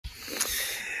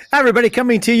Hi, everybody,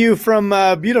 coming to you from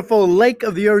beautiful Lake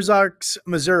of the Ozarks,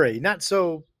 Missouri. Not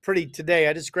so pretty today.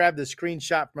 I just grabbed the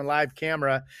screenshot from a live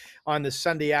camera on this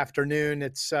Sunday afternoon.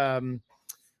 It's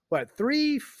what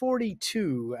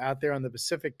 3:42 out there on the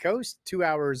Pacific Coast. 2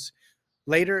 hours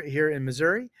later here in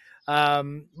Missouri.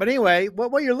 But anyway,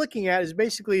 what you're looking at is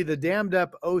basically the dammed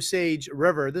up Osage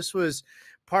River. This was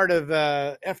part of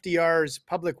FDR's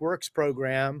public works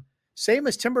program, same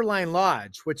as Timberline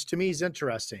Lodge, which to me is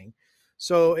interesting.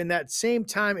 So in that same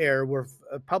time era where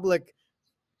public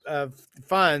uh,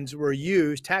 funds were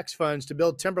used, tax funds, to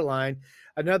build Timberline,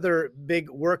 another big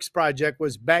works project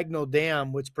was Bagnell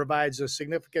Dam, which provides a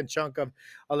significant chunk of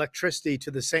electricity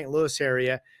to the St. Louis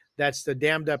area. That's the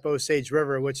dammed up Osage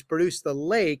River, which produced the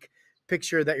lake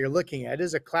picture that you're looking at. It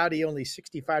is a cloudy, only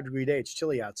 65-degree day. It's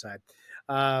chilly outside.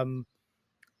 Um,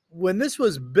 when this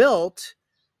was built,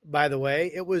 by the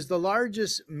way, it was the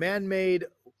largest man-made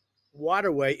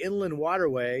waterway, inland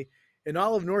waterway in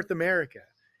all of North America.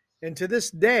 And to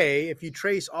this day, if you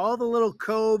trace all the little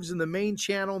coves in the main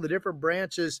channel, the different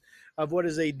branches of what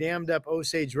is a dammed up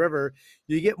Osage River,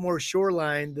 you get more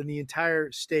shoreline than the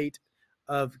entire state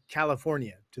of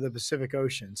California to the Pacific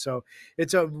Ocean. So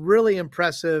it's a really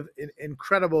impressive,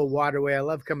 incredible waterway. I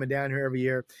love coming down here every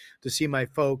year to see my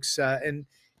folks. And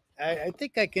I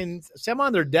think I can, so I'm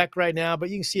on their deck right now, but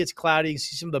you can see it's cloudy. You can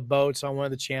see some of the boats on one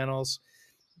of the channels.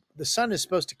 The sun is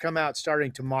supposed to come out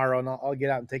starting tomorrow, and I'll get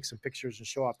out and take some pictures and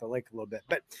show off the lake a little bit.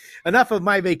 But enough of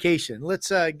my vacation. Let's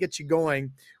get you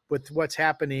going with what's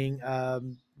happening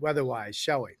weather-wise,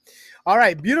 shall we? All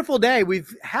right, beautiful day. We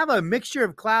have a mixture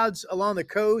of clouds along the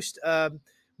coast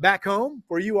back home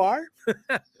where you are,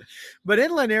 but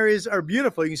inland areas are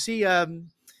beautiful. You can see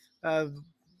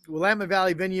Willamette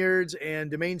Valley Vineyards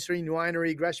and Domain Stream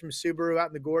Winery, Gresham Subaru out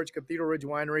in the Gorge, Cathedral Ridge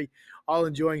Winery, all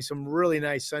enjoying some really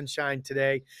nice sunshine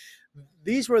today.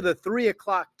 These were the 3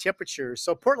 o'clock temperatures.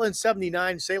 So Portland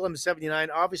 79, Salem 79,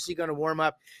 obviously going to warm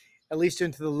up at least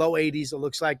into the low 80s, it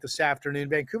looks like this afternoon.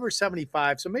 Vancouver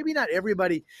 75, so maybe not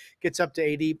everybody gets up to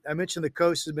 80. I mentioned the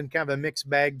coast has been kind of a mixed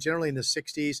bag, generally in the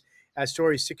 60s.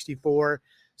 Astoria 64.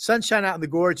 Sunshine out in the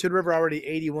Gorge, Hood River already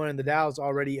 81, and the Dow's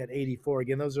already at 84.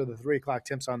 Again, those are the 3 o'clock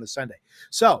temps on the Sunday.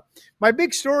 So my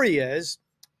big story is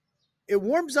it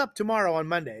warms up tomorrow on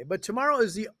Monday, but tomorrow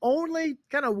is the only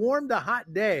kind of warm to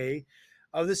hot day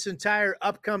of this entire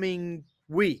upcoming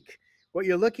week. What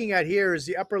you're looking at here is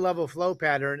the upper level flow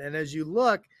pattern, and as you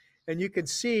look, and you can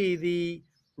see the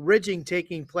ridging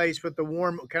taking place with the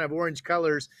warm kind of orange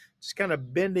colors, just kind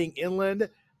of bending inland.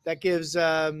 That gives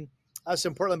us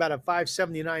in Portland about a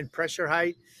 579 pressure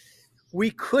height. We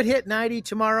could hit 90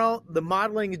 tomorrow. The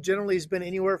modeling generally has been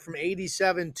anywhere from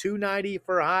 87 to 90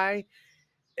 for a high.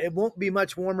 It won't be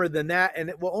much warmer than that, and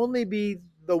it will only be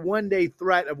the one-day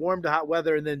threat of warm to hot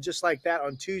weather, and then just like that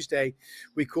on Tuesday,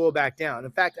 we cool back down.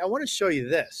 In fact, I want to show you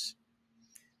this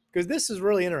because this is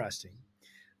really interesting.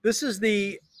 This is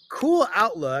the cool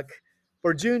outlook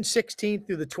for June 16th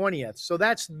through the 20th. So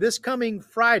that's this coming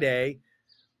Friday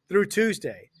through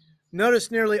Tuesday.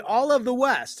 Notice nearly all of the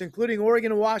West, including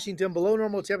Oregon and Washington, below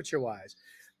normal temperature-wise.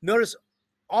 Notice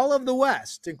all of the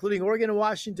West, including Oregon and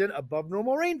Washington, above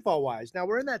normal rainfall-wise. Now,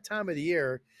 we're in that time of the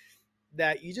year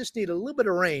that you just need a little bit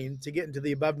of rain to get into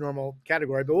the above normal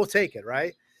category, but we'll take it,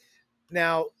 right?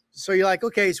 Now, so you're like,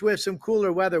 okay, so we have some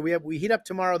cooler weather. We heat up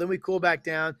tomorrow, then we cool back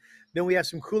down. Then we have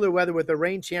some cooler weather with a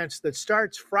rain chance that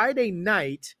starts Friday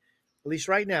night, at least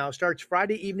right now, starts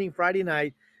Friday evening, Friday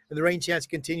night, and the rain chance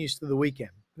continues through the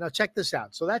weekend. Now, check this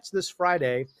out. So that's this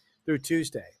Friday through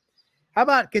Tuesday. How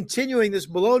about continuing this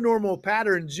below normal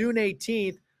pattern June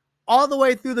 18th all the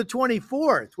way through the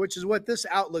 24th, which is what this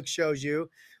outlook shows you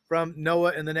from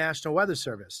NOAA and the National Weather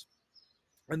Service.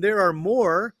 And there are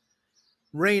more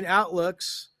rain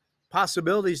outlooks,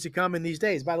 possibilities to come in these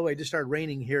days. By the way, it just started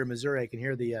raining here in Missouri. I can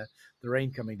hear the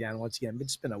rain coming down once again.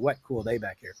 It's been a wet, cool day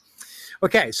back here.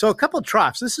 Okay, so a couple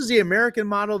troughs. This is the American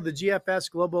model, the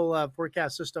GFS Global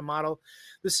Forecast System model.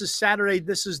 This is Saturday.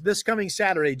 This is this coming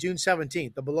Saturday, June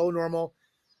 17th, the below normal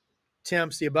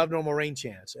temps, the above normal rain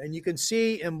chance. And you can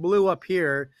see in blue up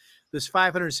here, this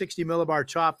 560 millibar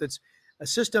trough that's a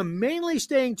system mainly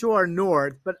staying to our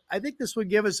north, but I think this would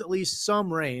give us at least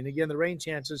some rain. Again, the rain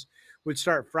chances would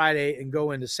start Friday and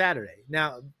go into Saturday.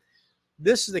 Now,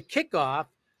 this is the kickoff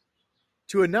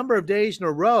to a number of days in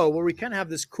a row where we kind of have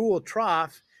this cool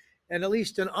trough and at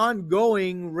least an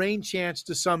ongoing rain chance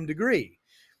to some degree.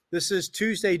 This is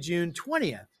Tuesday, June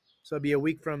 20th. So it'll be a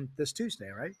week from this Tuesday,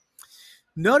 right?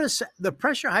 Notice the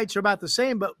pressure heights are about the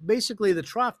same, but basically the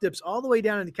trough dips all the way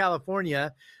down into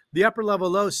California. The upper level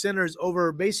low centers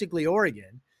over basically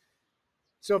Oregon.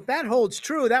 So if that holds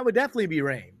true, that would definitely be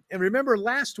rain. And remember,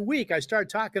 last week I started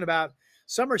talking about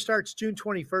summer starts June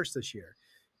 21st this year.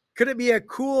 Could it be a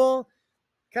cool,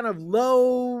 kind of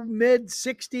low, mid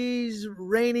 60s,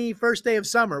 rainy first day of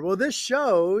summer? Well, this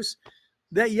shows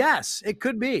that yes, it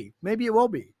could be. Maybe it will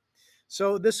be.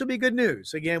 So this will be good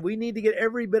news. Again, we need to get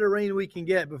every bit of rain we can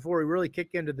get before we really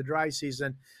kick into the dry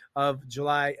season of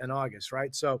July and August,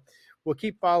 right? So we'll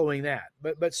keep following that.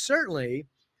 But certainly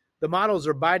the models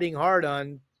are biting hard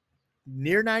on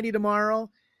near 90 tomorrow,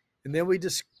 and then we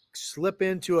just slip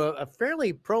into a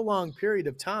fairly prolonged period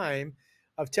of time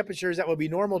of temperatures that will be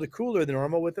normal to cooler than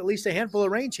normal with at least a handful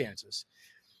of rain chances.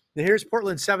 Now here's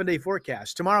Portland's 7-day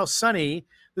forecast. Tomorrow, sunny.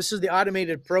 This is the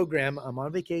automated program. I'm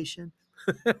on vacation.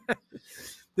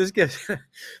 This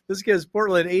gives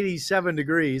Portland 87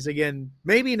 degrees. Again,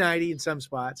 maybe 90 in some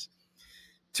spots.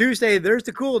 Tuesday, there's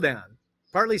the cool down.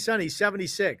 Partly sunny,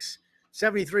 76.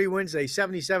 73 Wednesday,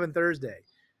 77 Thursday.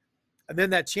 And then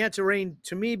that chance of rain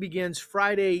to me begins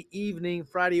Friday evening,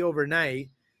 Friday overnight.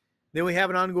 Then we have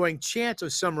an ongoing chance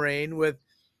of some rain with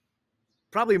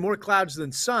probably more clouds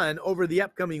than sun over the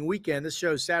upcoming weekend. This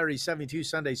shows Saturday 72,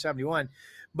 Sunday 71.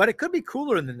 But it could be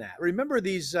cooler than that. Remember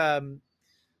these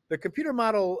the computer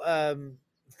model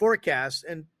forecast,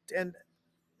 and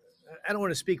I don't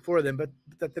want to speak for them, but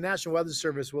that the National Weather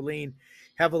Service will lean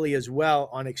heavily as well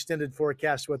on extended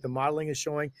forecasts, what the modeling is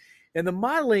showing. And the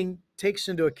modeling takes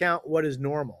into account what is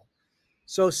normal.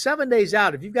 So 7 days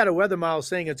out, if you've got a weather model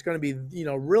saying it's going to be,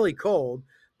 really cold,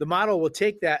 the model will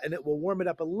take that and it will warm it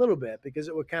up a little bit because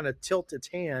it will kind of tilt its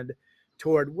hand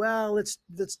toward, well, let's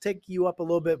take you up a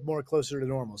little bit more closer to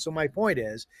normal. So my point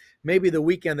is maybe the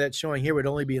weekend that's showing here would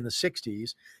only be in the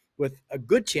 60s with a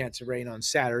good chance of rain on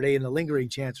Saturday and a lingering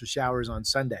chance of showers on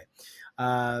Sunday.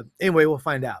 Anyway, we'll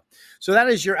find out. So that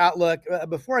is your outlook.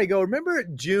 Before I go, remember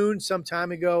June some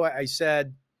time ago, I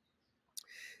said,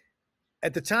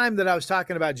 at the time that I was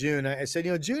talking about June, I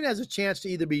said, June has a chance to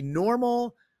either be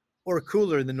normal or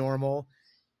cooler than normal,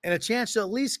 and a chance to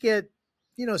at least get,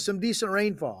 some decent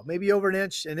rainfall, maybe over an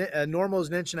inch, and normal is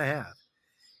an inch and a half.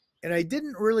 And I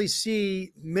didn't really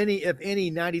see many, if any,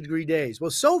 90-degree days.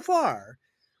 Well, so far,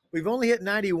 we've only hit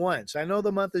 90 once. I know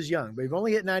the month is young, but we've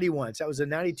only hit 90 once. That was a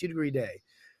 92-degree day.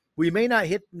 We may not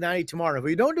hit 90 tomorrow. If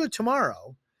we don't do it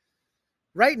tomorrow,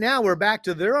 right now we're back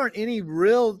to there aren't any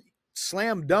real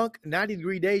slam dunk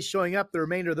 90-degree days showing up the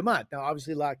remainder of the month. Now,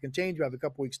 obviously, a lot can change. We have a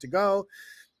couple weeks to go.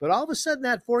 But all of a sudden,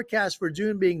 that forecast for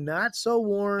June being not so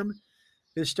warm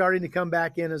is starting to come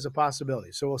back in as a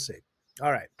possibility. So we'll see.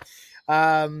 All right.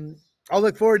 I'll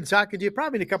look forward to talking to you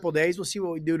probably in a couple of days. We'll see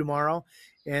what we do tomorrow.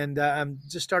 And I'm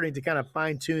just starting to kind of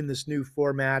fine tune this new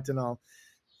format, and I'll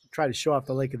try to show off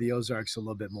the Lake of the Ozarks a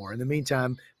little bit more. In the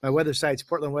meantime, my weather site's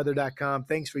portlandweather.com.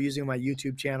 Thanks for using my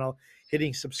YouTube channel,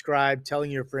 hitting subscribe,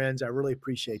 telling your friends. I really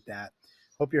appreciate that.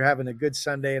 Hope you're having a good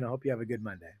Sunday, and I hope you have a good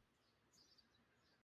Monday.